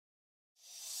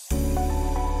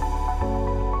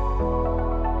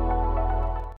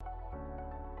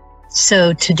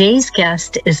So today's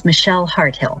guest is Michelle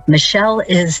Harthill. Michelle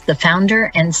is the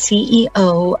founder and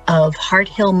CEO of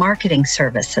Harthill Marketing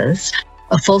Services,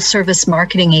 a full-service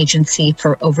marketing agency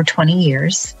for over 20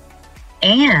 years,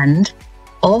 and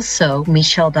also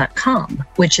Michelle.com,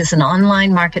 which is an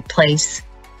online marketplace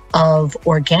of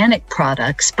organic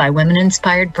products by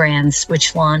women-inspired brands,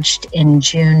 which launched in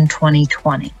June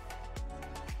 2020.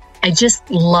 I just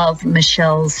love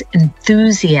Michelle's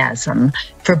enthusiasm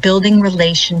for building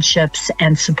relationships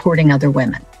and supporting other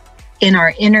women. In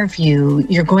our interview,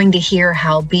 you're going to hear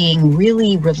how being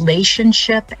really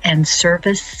relationship and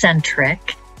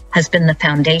service-centric has been the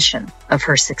foundation of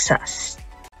her success.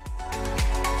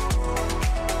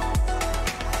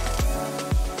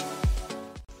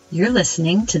 You're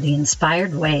listening to The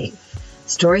Inspired Wave,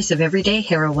 stories of everyday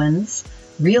heroines,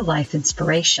 real-life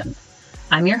inspiration.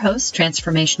 I'm your host,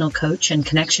 transformational coach and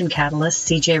connection catalyst,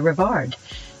 CJ Rivard.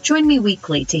 Join me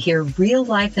weekly to hear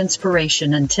real-life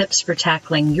inspiration and tips for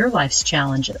tackling your life's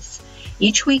challenges.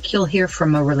 Each week, you'll hear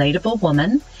from a relatable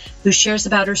woman who shares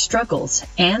about her struggles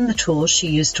and the tools she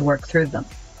used to work through them.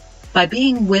 By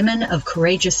being women of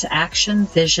courageous action,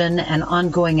 vision, and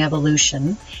ongoing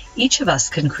evolution, each of us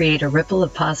can create a ripple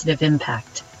of positive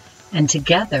impact. And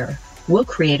together, we'll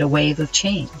create a wave of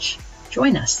change.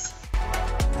 Join us.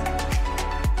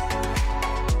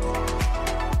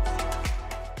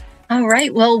 All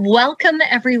right. Well, welcome,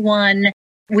 everyone.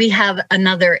 We have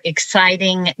another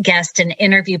exciting guest and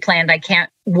interview planned. I can't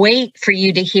wait for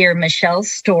you to hear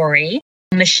Michelle's story.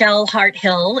 Michelle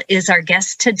Harthill is our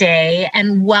guest today.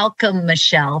 And welcome,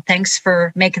 Michelle. Thanks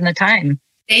for making the time.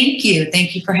 Thank you.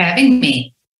 Thank you for having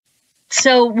me.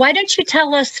 So why don't you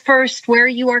tell us first where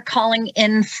you are calling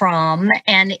in from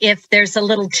and if there's a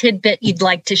little tidbit you'd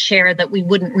like to share that we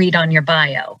wouldn't read on your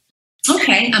bio.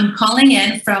 Okay, I'm calling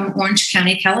in from Orange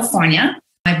County, California.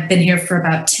 I've been here for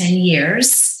about 10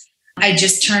 years. I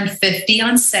just turned 50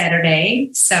 on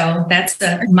Saturday, so that's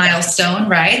a milestone,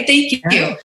 right? Thank you.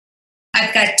 Yeah.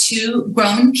 I've got two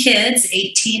grown kids,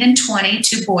 18 and 20,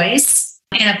 two boys,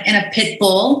 and a pit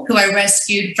bull who I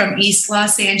rescued from East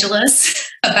Los Angeles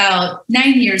about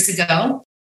 9 years ago.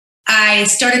 I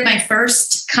started my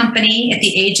first company at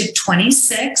the age of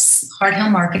 26, Harthill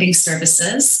Marketing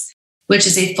Services, which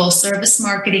is a full-service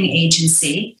marketing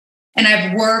agency. And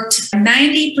I've worked,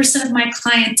 90% of my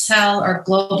clientele are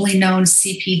globally known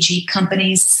CPG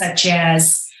companies such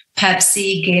as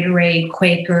Pepsi, Gatorade,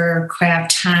 Quaker,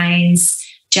 Kraft Heinz,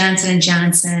 Johnson &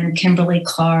 Johnson,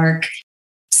 Kimberly-Clark.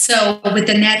 So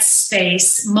within that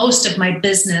space, most of my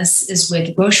business is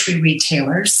with grocery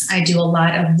retailers. I do a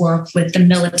lot of work with the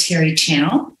military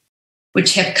channel,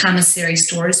 which have commissary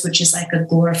stores, which is like a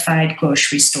glorified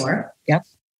grocery store. Yep.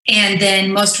 And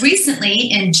then most recently,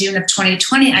 in June of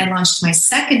 2020, I launched my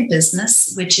second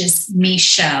business, which is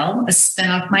Michelle, a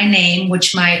spin off my name,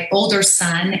 which my older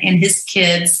son and his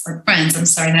kids, or friends, I'm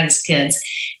sorry, not his kids,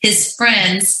 his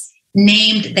friends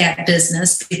named that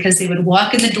business because they would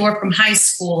walk in the door from high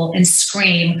school and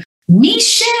scream,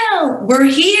 Michelle, we're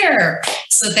here.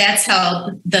 So that's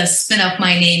how the spin off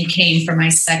my name came for my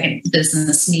second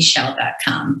business,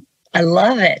 Michelle.com. I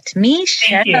love it.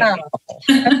 Michelle.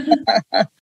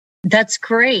 That's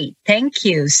great. Thank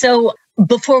you. So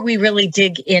before we really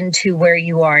dig into where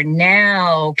you are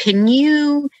now, can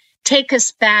you take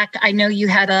us back? I know you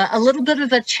had a little bit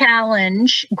of a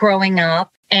challenge growing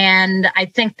up, and I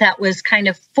think that was kind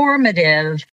of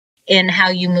formative in how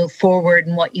you move forward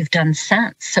and what you've done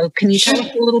since. So can you tell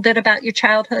us a little bit about your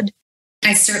childhood?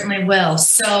 I certainly will.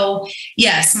 So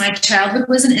yes, my childhood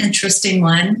was an interesting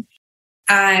one.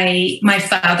 My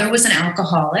father was an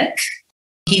alcoholic.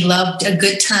 He loved a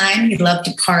good time. He loved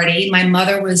to party. My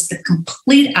mother was the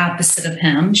complete opposite of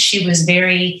him. She was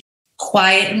very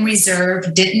quiet and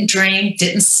reserved, didn't drink,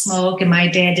 didn't smoke. And my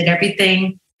dad did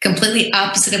everything completely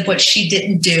opposite of what she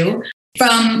didn't do.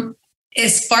 From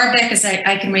as far back as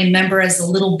I can remember as a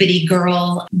little bitty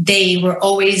girl, they were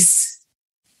always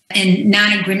in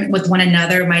non-agreement with one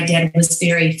another. My dad was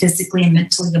very physically and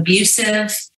mentally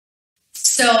abusive.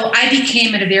 So I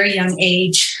became, at a very young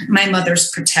age, my mother's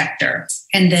protector.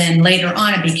 And then later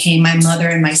on, I became my mother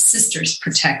and my sister's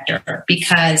protector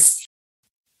because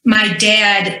my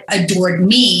dad adored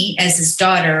me as his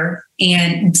daughter.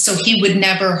 And so he would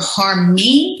never harm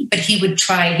me, but he would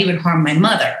harm my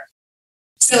mother.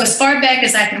 So as far back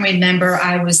as I can remember,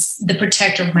 I was the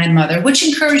protector of my mother, which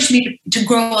encouraged me to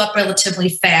grow up relatively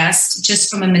fast, just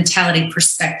from a mentality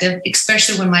perspective,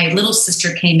 especially when my little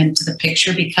sister came into the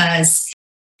picture, because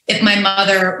if my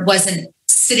mother wasn't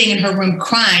sitting in her room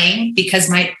crying because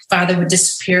my father would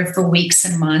disappear for weeks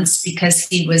and months because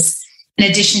he was, in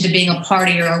addition to being a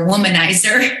partier, a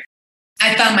womanizer,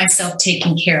 I found myself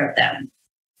taking care of them.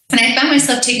 And I found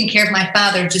myself taking care of my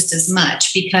father just as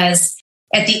much, because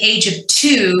at the age of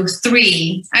 2,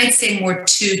 3, I'd say more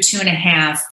 2,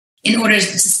 2.5, in order to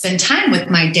spend time with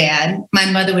my dad, my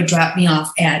mother would drop me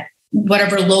off at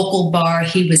whatever local bar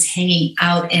he was hanging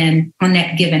out in on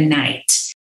that given night.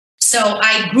 So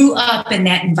I grew up in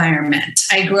that environment.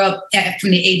 I grew up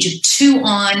from the age of 2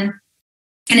 on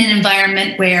in an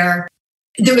environment where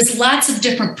there was lots of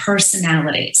different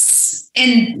personalities,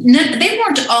 and they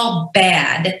weren't all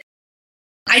bad.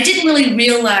 I didn't really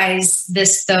realize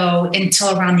this, though,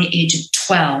 until around the age of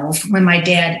 12, when my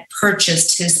dad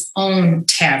purchased his own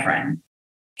tavern.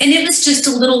 And it was just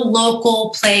a little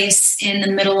local place in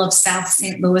the middle of South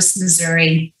St. Louis,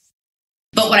 Missouri.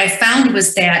 But what I found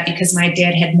was that because my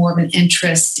dad had more of an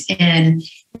interest in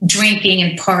drinking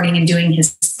and partying and doing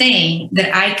his thing,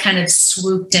 that I kind of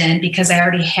swooped in because I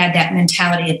already had that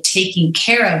mentality of taking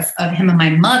care of him and my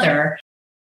mother.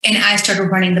 And I started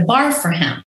running the bar for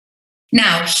him.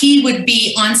 Now, he would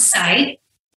be on site.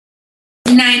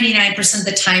 99% of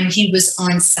the time he was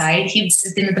on site. He would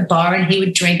sit in at the bar and he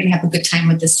would drink and have a good time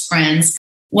with his friends,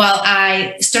 while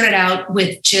I started out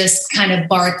with just kind of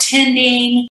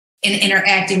bartending and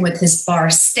interacting with his bar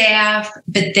staff.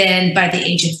 But then by the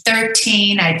age of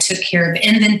 13, I took care of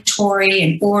inventory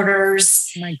and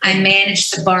orders. I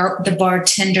managed the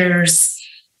bartenders.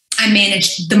 I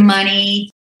managed the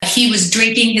money. He was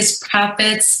drinking his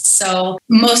profits. So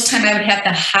most time I would have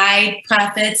to hide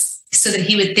profits so that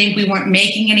he would think we weren't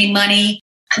making any money,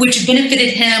 which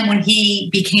benefited him when he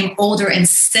became older and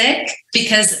sick,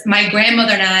 because my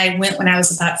grandmother and I went when I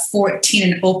was about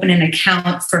 14 and opened an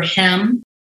account for him.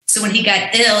 So when he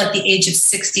got ill at the age of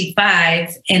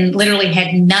 65 and literally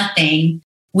had nothing,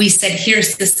 we said,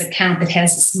 here's this account that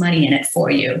has this money in it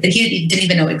for you that he didn't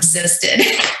even know existed.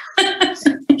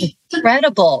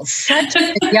 Incredible. Such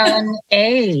a young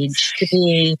age to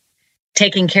be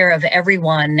taking care of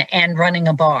everyone and running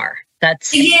a bar.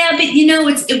 That's yeah, but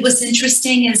it was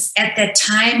interesting is at that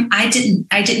time I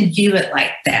didn't view it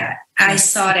like that. I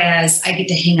saw it as I get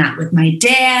to hang out with my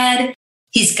dad.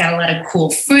 He's got a lot of cool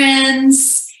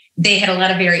friends. They had a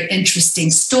lot of very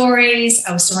interesting stories.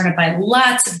 I was surrounded by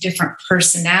lots of different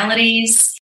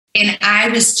personalities, and I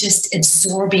was just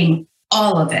absorbing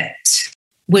all of it,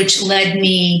 which led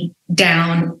me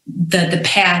down the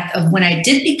path of when I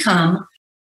did become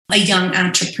a young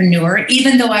entrepreneur.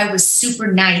 Even though I was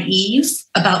super naive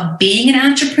about being an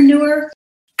entrepreneur,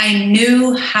 I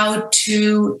knew how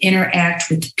to interact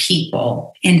with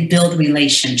people and build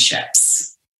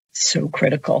relationships. So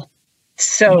critical.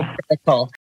 So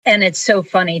critical. And it's so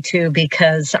funny too,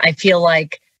 because I feel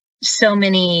like so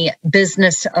many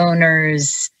business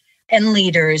owners and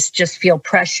leaders just feel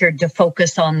pressured to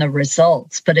focus on the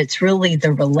results, but it's really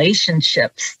the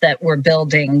relationships that we're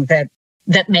building that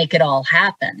make it all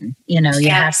happen. You Absolutely.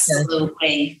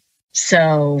 have to.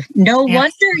 So no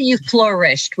wonder you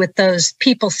flourished with those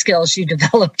people skills you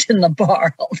developed in the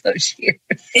bar all those years.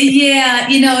 Yeah,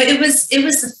 it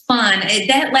was fun.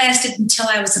 That lasted until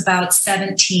I was about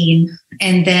 17,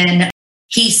 and then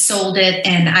he sold it,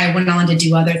 and I went on to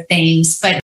do other things.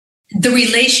 But the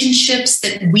relationships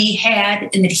that we had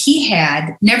and that he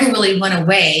had never really went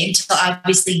away until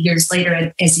obviously years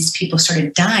later as these people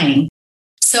started dying.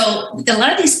 So a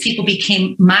lot of these people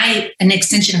became an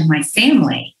extension of my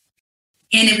family.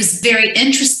 And it was very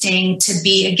interesting to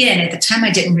be, again, at the time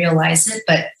I didn't realize it,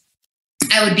 but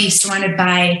I would be surrounded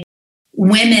by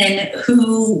women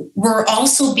who were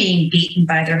also being beaten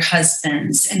by their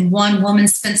husbands. And one woman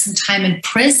spent some time in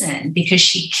prison because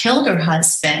she killed her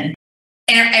husband.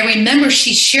 And I remember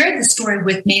she shared the story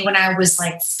with me when I was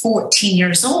like 14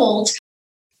 years old.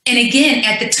 And again,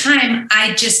 at the time,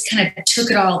 I just kind of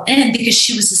took it all in because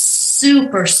she was a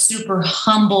super, super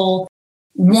humble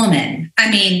woman. I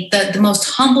mean, the most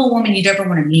humble woman you'd ever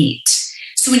want to meet.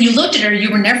 So when you looked at her, you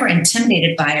were never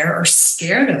intimidated by her or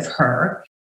scared of her.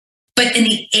 But in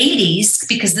the 80s,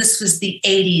 because this was the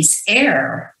 80s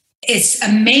era, it's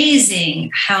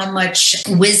amazing how much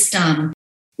wisdom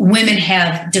women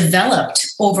have developed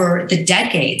over the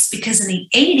decades. Because in the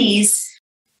 80s,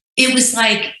 it was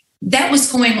like that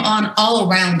was going on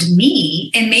all around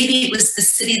me. And maybe it was the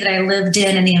city that I lived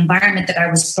in and the environment that I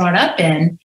was brought up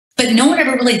in. But no one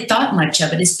ever really thought much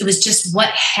of it. It was just what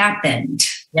happened,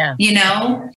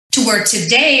 to where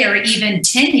today or even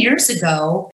 10 years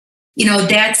ago,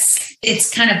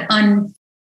 it's kind of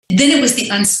then it was the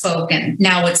unspoken.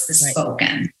 Now it's the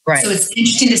spoken. Right. So it's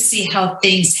interesting to see how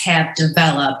things have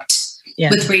developed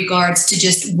with regards to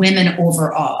just women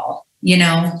overall,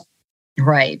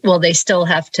 Right. Well, they still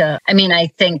have to. I mean, I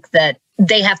think that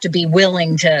they have to be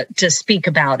willing to speak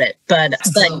about it. But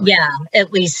yeah,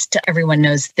 at least everyone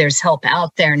knows there's help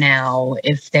out there now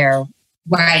if they're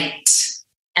right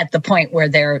at the point where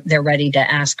they're ready to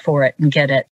ask for it and get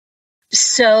it.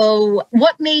 So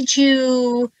what made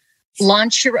you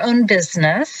launch your own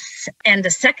business and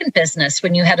a second business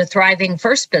when you had a thriving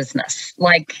first business?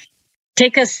 Like,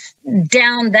 take us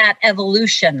down that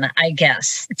evolution, I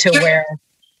guess, to Sure. where.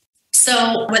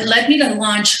 So what led me to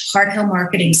launch Harthill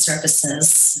Marketing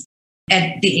Services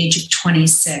at the age of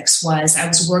 26 was I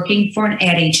was working for an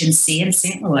ad agency in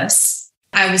St. Louis.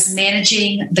 I was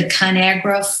managing the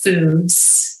ConAgra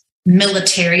Foods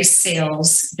military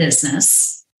sales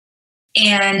business.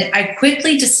 And I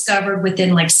quickly discovered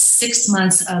within like 6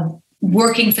 months of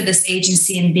working for this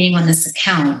agency and being on this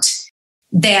account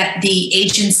that the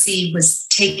agency was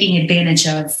taking advantage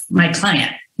of my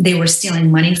client. They were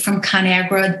stealing money from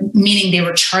ConAgra, meaning they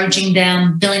were charging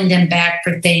them, billing them back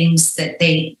for things that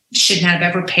they should not have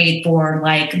ever paid for,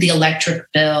 like the electric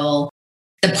bill,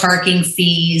 the parking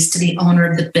fees to the owner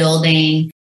of the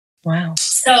building. Wow.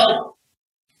 So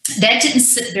that didn't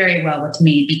sit very well with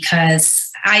me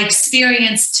because I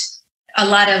experienced a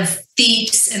lot of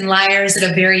thieves and liars at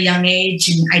a very young age,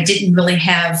 and I didn't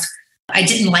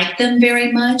like them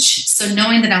very much. So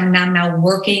knowing that I'm now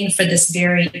working for this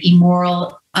very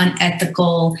immoral,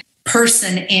 unethical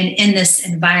person and in this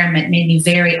environment made me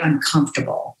very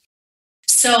uncomfortable.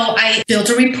 So I built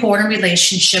a rapport and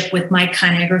relationship with my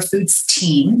ConAgra Foods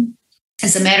team.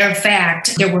 As a matter of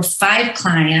fact, there were 5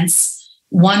 clients.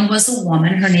 One was a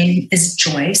woman. Her name is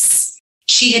Joyce.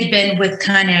 She had been with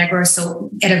ConAgra, so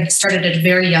started at a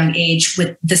very young age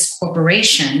with this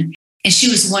corporation. And she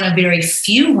was one of very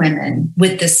few women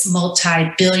with this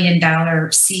multi-billion-dollar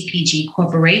CPG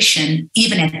corporation,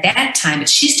 even at that time. But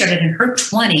she started in her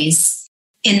 20s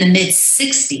in the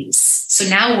mid-60s. So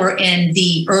now we're in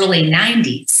the early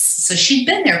 90s. So she'd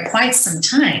been there quite some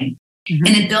time and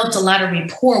had built a lot of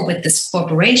rapport with this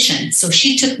corporation. So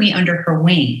she took me under her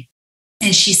wing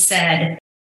and she said,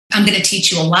 I'm going to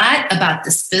teach you a lot about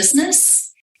this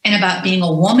business and about being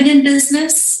a woman in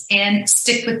business, and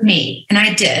stick with me. And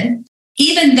I did.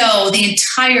 Even though the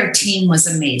entire team was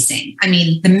amazing. I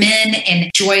mean, the men and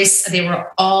Joyce, they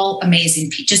were all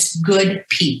amazing, just good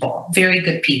people, very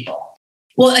good people.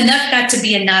 Well, enough got to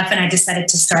be enough, and I decided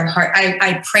to start Heart.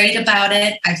 I prayed about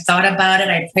it. I thought about it.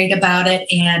 I prayed about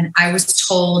it, and I was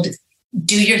told,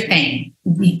 do your thing.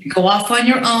 Go off on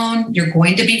your own. You're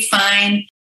going to be fine.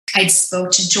 I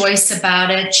spoke to Joyce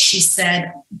about it. She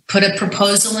said, put a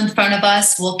proposal in front of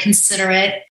us. We'll consider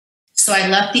it. So I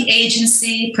left the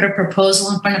agency, put a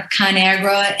proposal in front of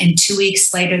ConAgra, and 2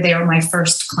 weeks later, they were my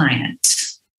first client.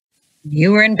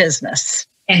 You were in business.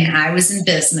 And I was in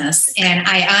business. And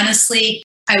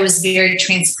I was very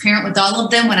transparent with all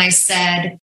of them when I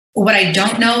said, what I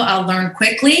don't know, I'll learn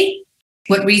quickly.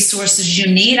 What resources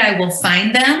you need, I will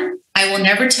find them. I will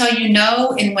never tell you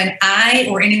no. And when I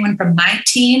or anyone from my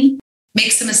team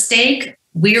makes a mistake,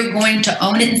 we are going to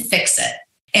own it and fix it.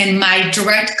 And my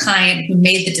direct client who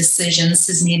made the decisions,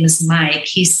 his name is Mike,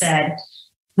 he said,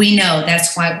 we know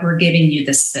that's why we're giving you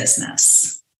this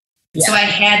business. Yeah. So I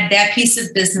had that piece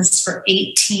of business for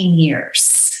 18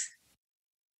 years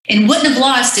and wouldn't have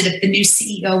lost it if the new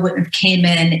CEO wouldn't have came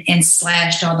in and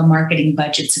slashed all the marketing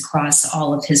budgets across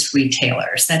all of his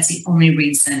retailers. That's the only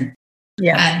reason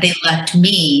they left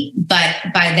me. But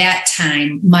by that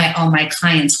time, all my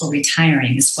clients were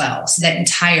retiring as well. So that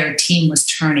entire team was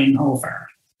turning over.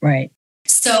 Right.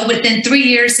 So within 3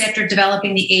 years after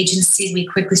developing the agency, we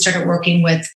quickly started working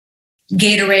with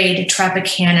Gatorade,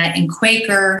 Tropicana, and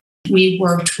Quaker. We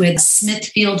worked with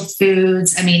Smithfield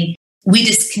Foods. I mean, we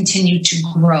just continued to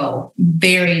grow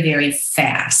very, very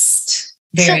fast.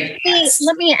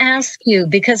 Let me ask you,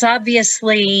 because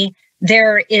obviously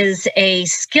there is a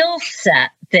skill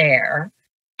set there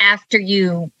after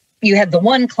you had the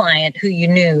one client who you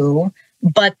knew,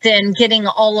 but then getting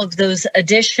all of those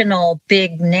additional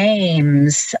big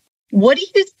names. What do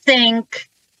you think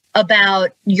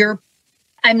about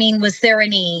was there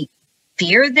any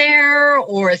fear there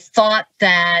or thought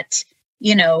that,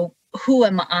 who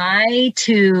am I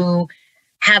to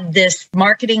have this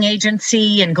marketing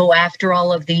agency and go after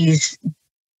all of these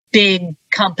big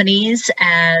companies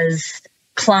as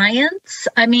clients?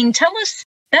 I mean, tell us,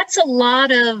 that's a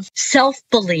lot of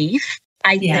self-belief.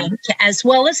 I think, as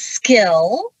well as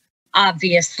skill.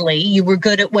 Obviously, you were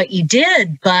good at what you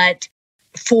did, but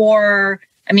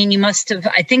you must have,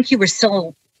 I think you were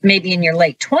still maybe in your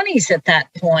late 20s at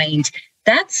that point.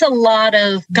 That's a lot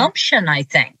of gumption, I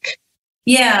think.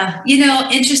 Yeah.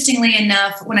 Interestingly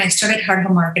enough, when I started Harthill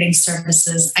Marketing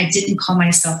Services, I didn't call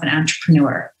myself an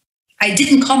entrepreneur. I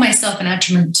didn't call myself an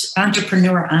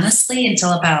entrepreneur, honestly,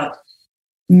 until about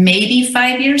maybe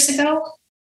 5 years ago.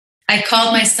 I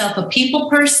called myself a people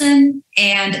person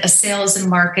and a sales and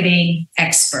marketing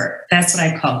expert. That's what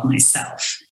I called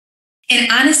myself. And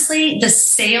honestly, the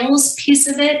sales piece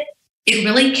of it, it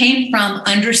really came from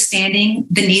understanding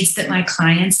the needs that my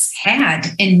clients had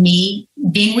and me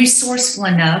being resourceful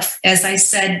enough, as I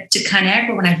said to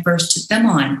ConAgra when I first took them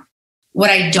on. What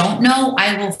I don't know,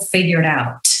 I will figure it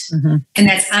out. Mm-hmm. And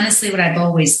that's honestly what I've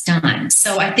always done.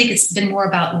 So I think it's been more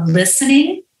about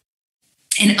listening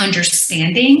and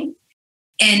understanding.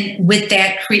 And with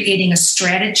that, creating a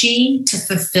strategy to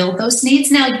fulfill those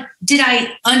needs. Now, did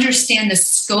I understand the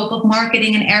scope of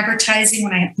marketing and advertising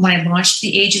when I launched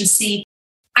the agency?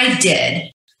 I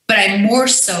did, but I more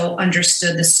so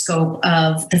understood the scope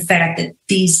of the fact that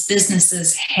these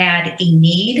businesses had a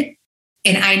need,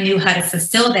 and I knew how to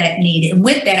fulfill that need. And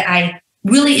with that, I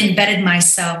really embedded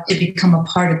myself to become a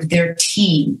part of their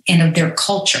team and of their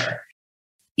culture.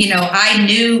 You know, I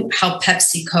knew how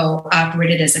PepsiCo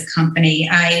operated as a company.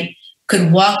 I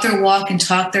could walk their walk and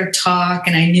talk their talk.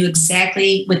 And I knew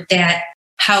exactly with that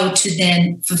how to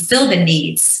then fulfill the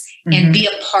needs and be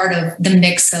a part of the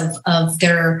mix of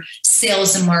their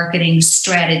sales and marketing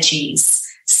strategies.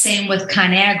 Same with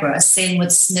ConAgra, same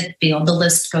with Smithfield, the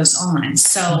list goes on.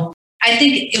 So I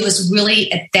think it was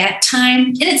really at that time,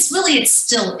 and it still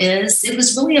is, it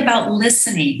was really about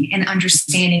listening and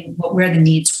understanding where the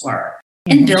needs were.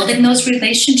 And building those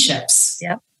relationships.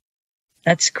 Yep.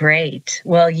 That's great.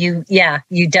 Well, you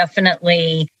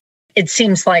definitely, it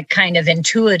seems like kind of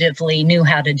intuitively knew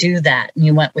how to do that. And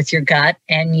you went with your gut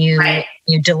and you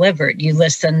delivered, you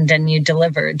listened and you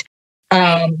delivered.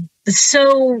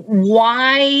 So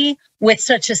why, with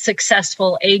such a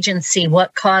successful agency,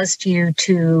 what caused you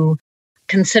to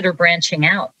consider branching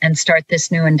out and start this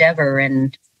new endeavor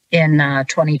in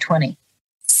 2020?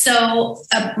 So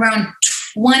around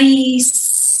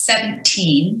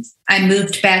 2017, I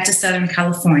moved back to Southern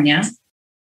California,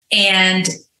 and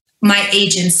my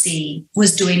agency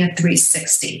was doing a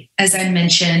 360. As I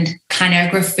mentioned,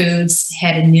 ConAgra Foods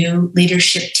had a new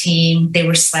leadership team. They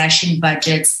were slashing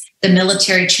budgets. The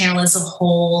military channel as a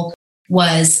whole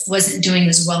wasn't doing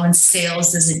as well in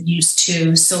sales as it used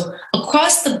to. So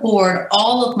across the board,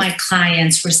 all of my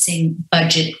clients were seeing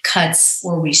budget cuts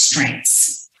or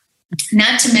restraints.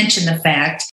 Not to mention the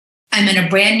fact I'm in a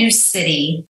brand new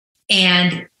city,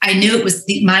 and I knew it was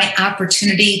my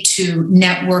opportunity to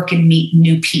network and meet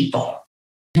new people.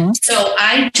 Mm-hmm. So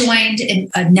I joined a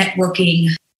networking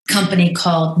company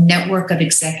called Network of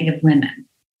Executive Women,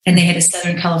 and they had a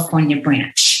Southern California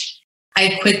branch.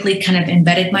 I quickly kind of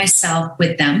embedded myself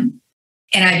with them,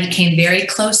 and I became very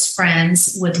close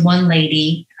friends with one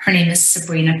lady. Her name is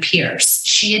Sabrina Pierce.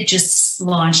 She had just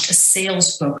launched a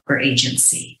sales broker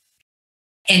agency.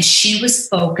 And she was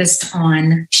focused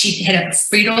on, she had a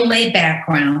Frito-Lay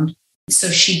background. So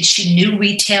she knew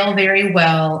retail very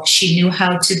well. She knew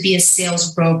how to be a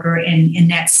sales broker in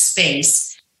that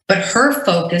space. But her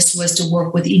focus was to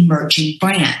work with emerging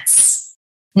brands.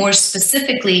 More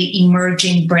specifically,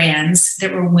 emerging brands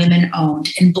that were women-owned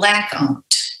and Black-owned.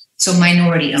 So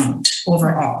minority-owned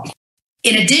overall.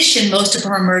 In addition, most of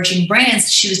her emerging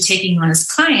brands she was taking on as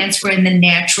clients were in the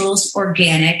naturals,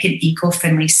 organic, and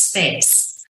eco-friendly space.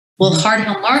 Well,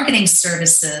 Harthill Marketing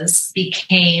Services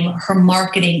became her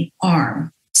marketing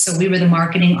arm. So we were the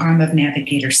marketing arm of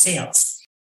Navigator Sales.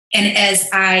 And as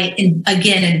I,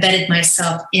 again, embedded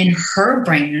myself in her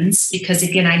brands, because,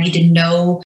 again, I need to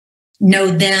know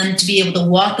them to be able to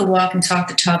walk the walk and talk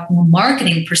the talk from a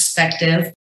marketing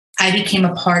perspective, I became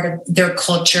a part of their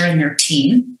culture and their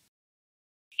team.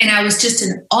 And I was just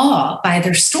in awe by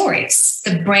their stories.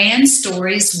 The brand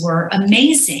stories were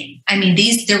amazing. I mean,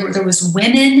 there was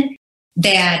women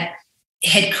that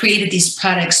had created these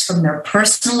products from their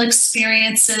personal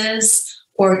experiences,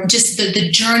 or just the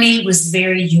journey was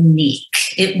very unique.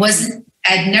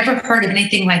 I'd never heard of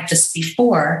anything like this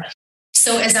before.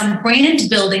 So as I'm brand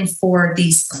building for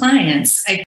these clients,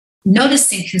 I'm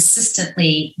noticing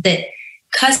consistently that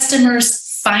customers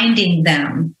finding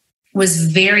them was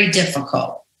very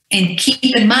difficult. And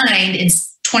keep in mind, in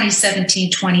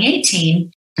 2017,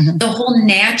 2018, the whole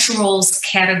naturals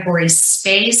category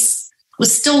space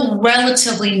was still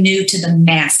relatively new to the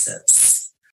masses.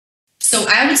 So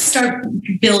I would start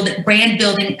brand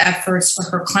building efforts for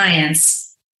her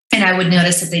clients, and I would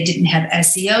notice if they didn't have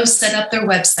SEO set up, their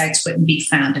websites wouldn't be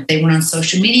found. If they weren't on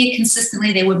social media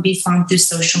consistently, they wouldn't be found through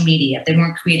social media. If they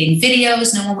weren't creating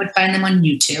videos, no one would find them on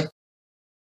YouTube.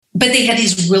 But they had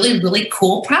these really, really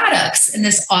cool products and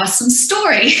this awesome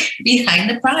story behind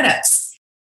the products.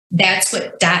 That's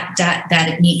what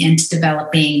dotted me into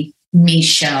developing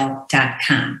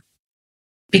Michelle.com,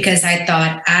 because I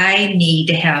thought I need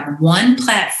to have one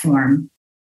platform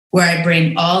where I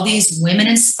bring all these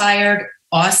women-inspired,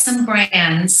 awesome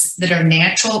brands that are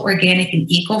natural, organic, and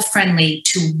eco-friendly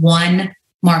to one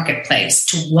marketplace,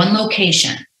 to one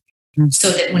location,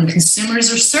 so that when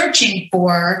consumers are searching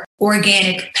for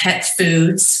organic pet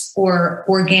foods or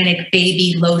organic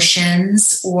baby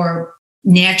lotions or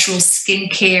natural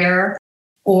skincare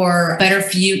or better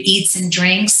for you eats and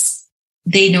drinks,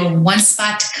 they know one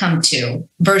spot to come to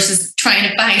versus trying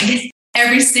to find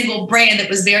every single brand that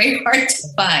was very hard to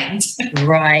find.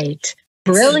 Right.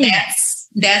 Brilliant. So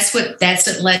that's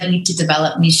what led me to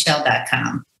develop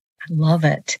Michelle.com. I love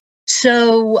it.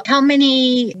 So how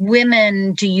many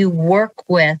women do you work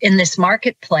with in this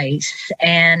marketplace?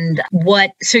 And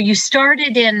so you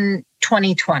started in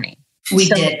 2020. We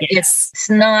did, yes. It's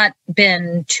not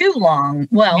been too long.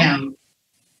 Well, no.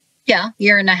 Yeah,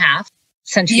 year and a half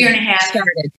since you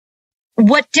started.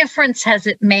 What difference has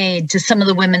it made to some of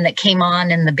the women that came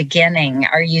on in the beginning?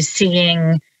 Are you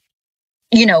seeing,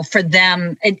 for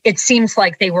them, it seems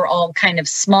like they were all kind of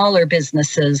smaller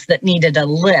businesses that needed a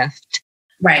lift.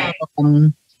 Right.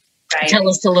 Right. Tell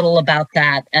us a little about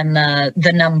that and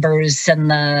the numbers and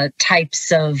the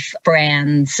types of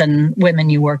brands and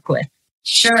women you work with.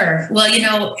 Sure.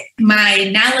 Well, my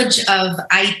knowledge of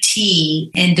IT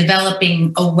and developing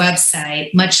a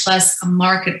website, much less a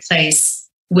marketplace,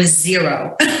 was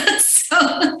zero.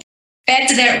 So back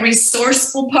to that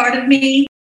resourceful part of me,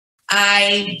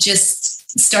 I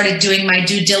just started doing my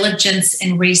due diligence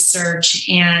and research,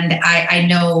 and I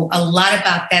know a lot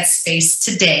about that space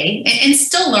today and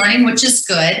still learning, which is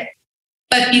good.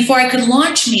 But before I could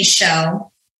launch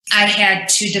Michelle, I had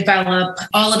to develop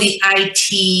all of the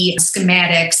IT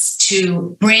schematics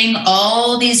to bring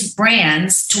all these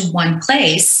brands to one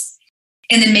place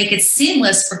and then make it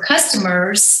seamless for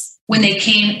customers when they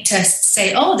came to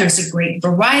say, oh, there's a great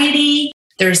variety.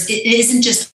 It isn't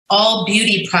just all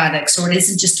beauty products, or it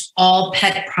isn't just all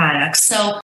pet products.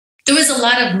 So there was a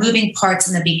lot of moving parts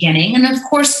in the beginning. And of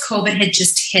course, COVID had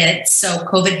just hit. So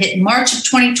COVID hit in March of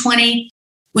 2020.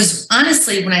 Was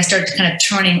honestly when I started kind of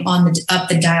turning up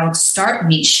the dial to start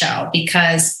Michelle,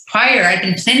 because prior I'd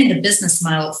been planning the business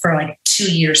model for like 2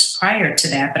 years prior to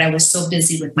that, but I was so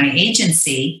busy with my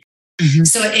agency. Mm-hmm.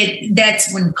 So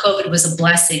that's when COVID was a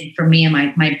blessing for me and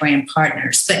my brand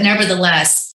partners. But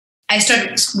nevertheless, I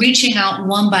started reaching out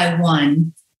one by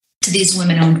one to these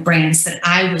women-owned brands that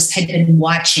I had been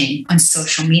watching on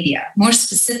social media, more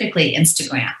specifically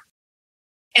Instagram.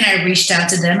 And I reached out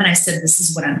to them and I said, this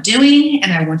is what I'm doing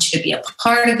and I want you to be a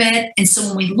part of it. And so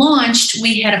when we launched,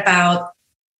 we had about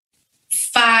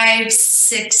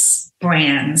 5-6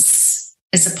 brands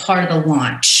as a part of the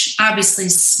launch, obviously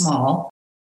small.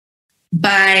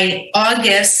 By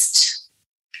August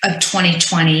of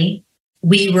 2020,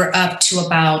 we were up to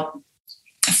about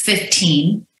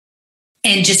 15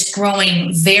 and just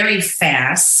growing very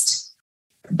fast.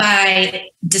 By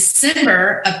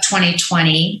December of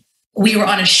 2020, we were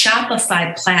on a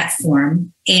Shopify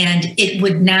platform and it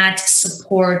would not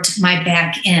support my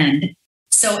back end.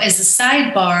 So as a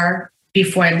sidebar,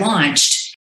 before I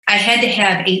launched, I had to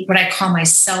have what I call my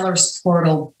sellers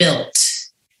portal built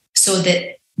so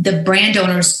that the brand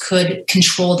owners could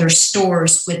control their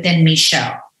stores within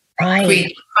Michelle. Right.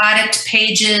 Create product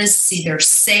pages, see their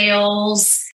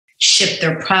sales, ship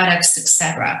their products,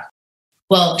 etc.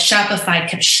 Well, Shopify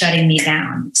kept shutting me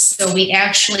down. So we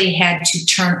actually had to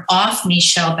turn off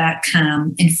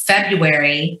Michelle.com in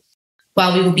February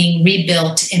while we were being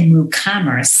rebuilt in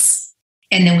WooCommerce.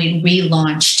 And then we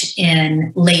relaunched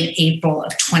in late April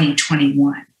of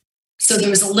 2021. So there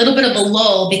was a little bit of a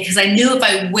lull because I knew if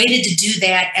I waited to do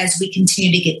that as we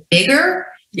continue to get bigger,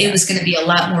 it was going to be a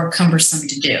lot more cumbersome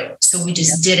to do. So we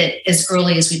just did it as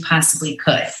early as we possibly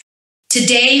could.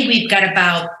 Today, we've got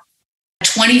about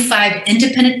 25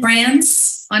 independent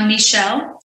brands on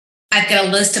Michelle. I've got a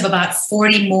list of about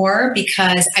 40 more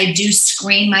because I do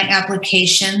screen my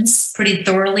applications pretty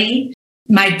thoroughly.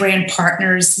 My brand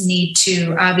partners need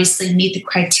to obviously meet the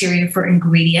criteria for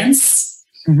ingredients,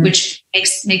 which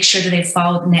makes sure that they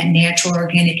fall in that natural,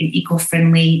 organic, and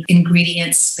eco-friendly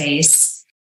ingredient space.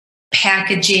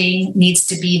 Packaging needs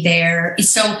to be there.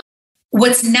 So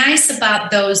what's nice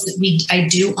about those that I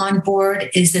do on board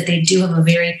is that they do have a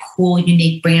very cool,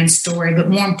 unique brand story. But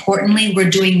more importantly, we're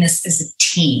doing this as a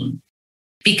team.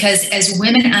 Because as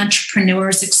women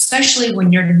entrepreneurs, especially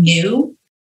when you're new,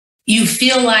 you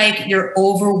feel like you're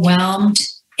overwhelmed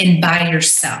and by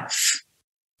yourself.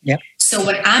 Yep. So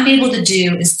what I'm able to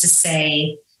do is to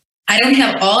say, I don't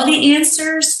have all the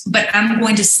answers, but I'm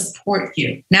going to support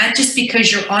you, not just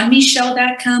because you're on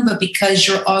Michelle.com, but because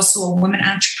you're also a woman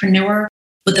entrepreneur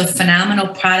with a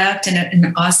phenomenal product and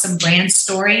an awesome brand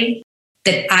story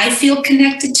that I feel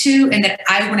connected to and that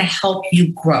I want to help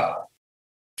you grow.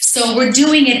 So we're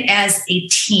doing it as a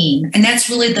team. And that's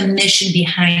really the mission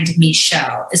behind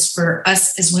Michelle, is for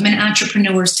us as women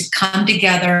entrepreneurs to come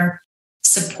together,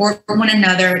 support one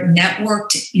another,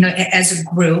 network, as a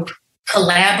group,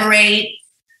 collaborate,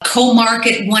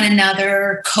 co-market one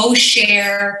another,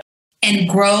 co-share, and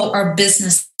grow our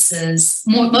businesses.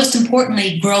 Most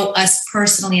importantly, grow us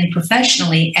personally and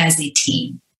professionally as a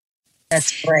team.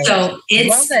 That's great. So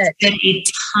it's been a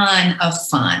ton of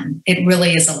fun. It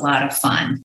really is a lot of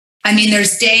fun. I mean,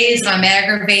 there's days when I'm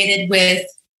aggravated with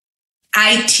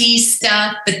IT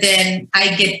stuff, but then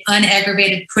I get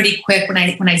unaggravated pretty quick when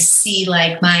I see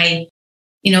like my,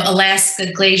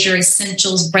 Alaska Glacier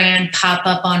Essentials brand pop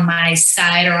up on my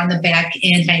side or on the back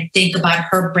end. I think about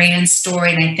her brand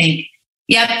story and I think,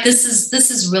 yep, this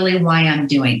is really why I'm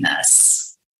doing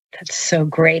this. That's so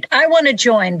great. I want to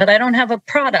join, but I don't have a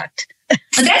product.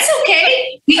 That's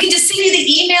okay. We can just send you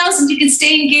the emails and you can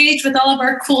stay engaged with all of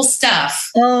our cool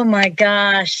stuff. Oh my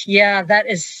gosh. Yeah, that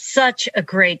is such a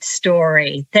great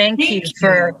story. Thank you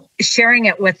for sharing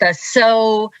it with us.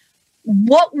 So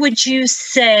what would you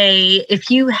say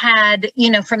if you had,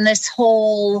 from this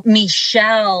whole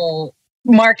Michelle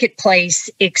marketplace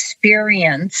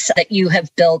experience that you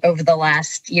have built over the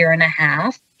last year and a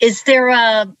half, is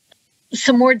there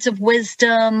some words of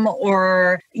wisdom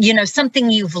or,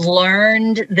 something you've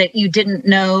learned that you didn't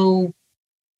know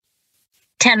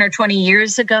 10 or 20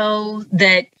 years ago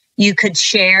that you could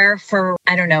share for,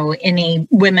 I don't know, any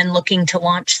women looking to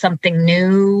launch something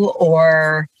new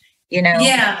or,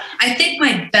 Yeah, I think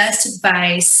my best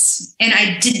advice, and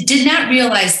I did not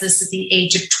realize this at the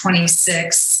age of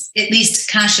 26, at least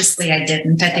consciously I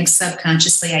didn't. I think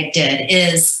subconsciously I did,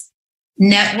 is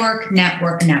network,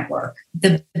 network, network.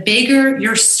 The bigger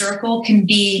your circle can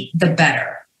be, the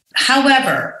better.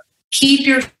 However, keep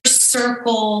your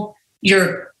circle,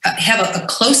 have a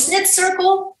close-knit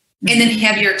circle, and then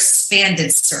have your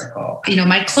expanded circle.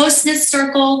 My close-knit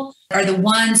circle are the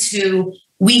ones who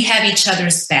we have each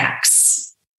other's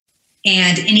backs.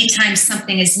 And anytime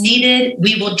something is needed,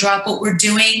 we will drop what we're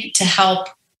doing to help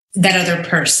that other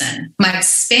person. My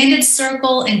expanded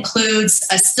circle includes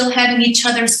us still having each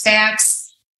other's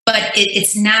backs, but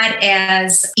it's not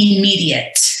as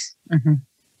immediate. Mm-hmm.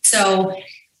 So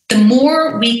the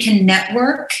more we can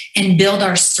network and build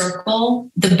our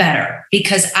circle, the better.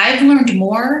 Because I've learned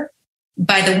more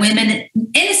by the women, and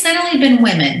it's not only been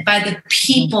women, by the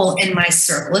people in my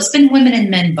circle. It's been women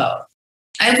and men both.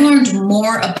 I've learned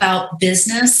more about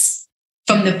business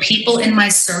from the people in my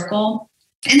circle.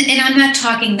 And I'm not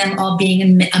talking them all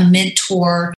being a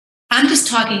mentor. I'm just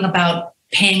talking about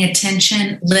paying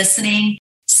attention, listening,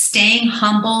 staying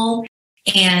humble,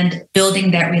 and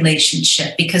building that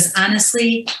relationship. Because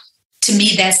honestly, to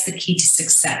me, that's the key to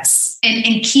success.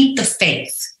 And keep the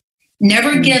faith.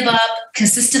 Never give up,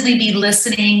 consistently be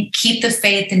listening, keep the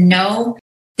faith, and know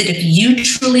that if you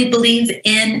truly believe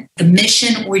in the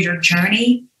mission or your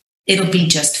journey, it'll be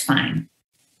just fine.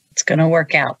 It's going to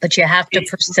work out, but you have to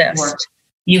persist.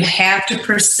 You have to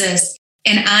persist.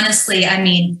 And honestly, I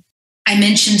mean, I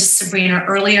mentioned Sabrina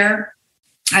earlier.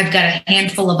 I've got a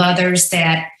handful of others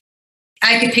that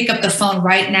I could pick up the phone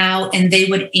right now and they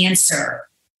would answer,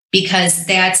 because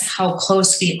that's how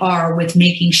close we are with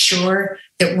making sure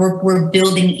that we're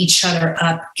building each other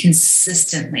up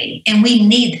consistently. And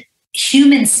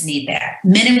humans need that.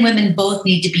 Men and women both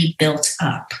need to be built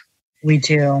up. We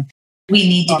do. We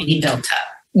need to be built up.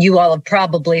 You all have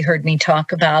probably heard me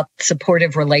talk about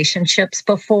supportive relationships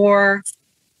before.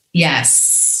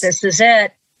 Yes. This is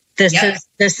it.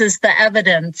 This is the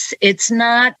evidence. It's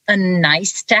not a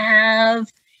nice to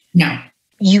have. No.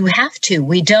 You have to.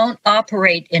 We don't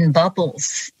operate in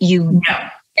bubbles. No.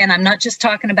 And I'm not just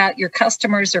talking about your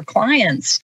customers or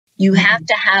clients. You have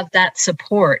to have that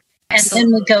support. Absolutely.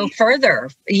 And then we go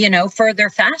further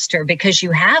faster because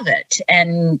you have it.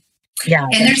 And yeah.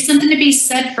 And there's something to be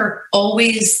said for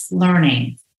always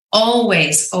learning.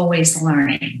 Always, always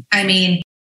learning. I mean,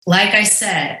 like I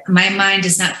said, my mind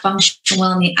does not function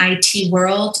well in the IT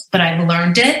world, but I've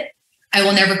learned it. I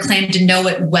will never claim to know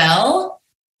it well,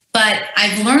 but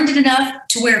I've learned it enough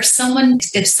to where if someone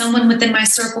within my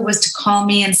circle was to call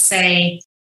me and say,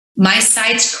 my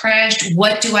site's crashed,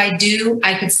 what do?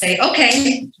 I could say,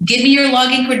 okay, give me your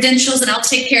login credentials and I'll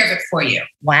take care of it for you.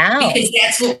 Wow. Because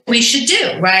that's what we should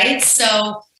do, right?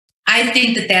 So I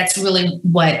think that that's really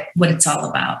what it's all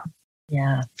about.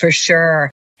 Yeah, for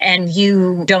sure. and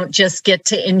you don't just get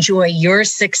to enjoy your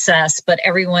success, but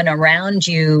everyone around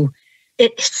you.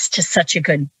 It's just such a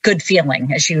good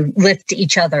feeling as you lift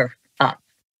each other up.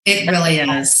 It really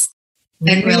is.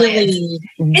 It really is.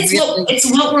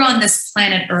 It's what we're on this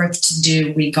planet Earth to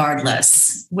do,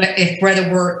 regardless. Whether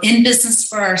we're in business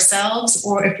for ourselves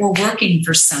or if we're working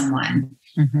for someone,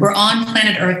 we're on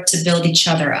planet Earth to build each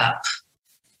other up.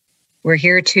 We're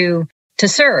here to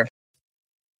serve.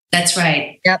 That's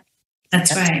right. Yep.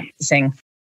 That's right. Amazing.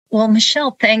 Well,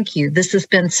 Michelle, thank you. This has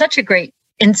been such a great,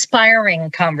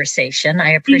 inspiring conversation.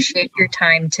 I appreciate your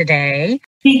time today.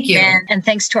 Thank you. And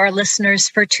thanks to our listeners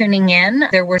for tuning in.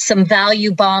 There were some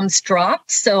value bombs dropped,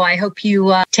 so I hope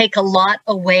you take a lot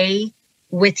away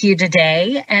with you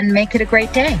today and make it a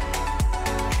great day.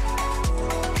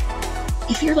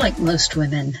 If you're like most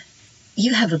women,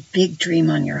 you have a big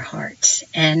dream on your heart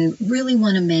and really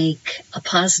want to make a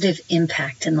positive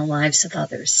impact in the lives of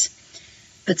others.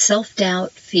 But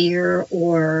self-doubt, fear,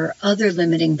 or other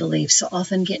limiting beliefs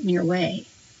often get in your way.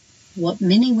 What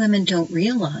many women don't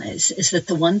realize is that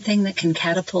the one thing that can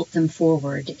catapult them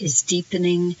forward is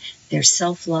deepening their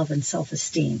self-love and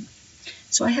self-esteem.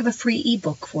 So I have a free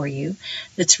ebook for you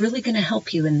that's really going to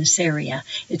help you in this area.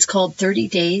 It's called 30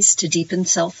 Days to Deepen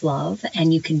Self-Love,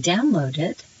 and you can download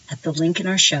it at the link in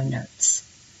our show notes.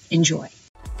 Enjoy.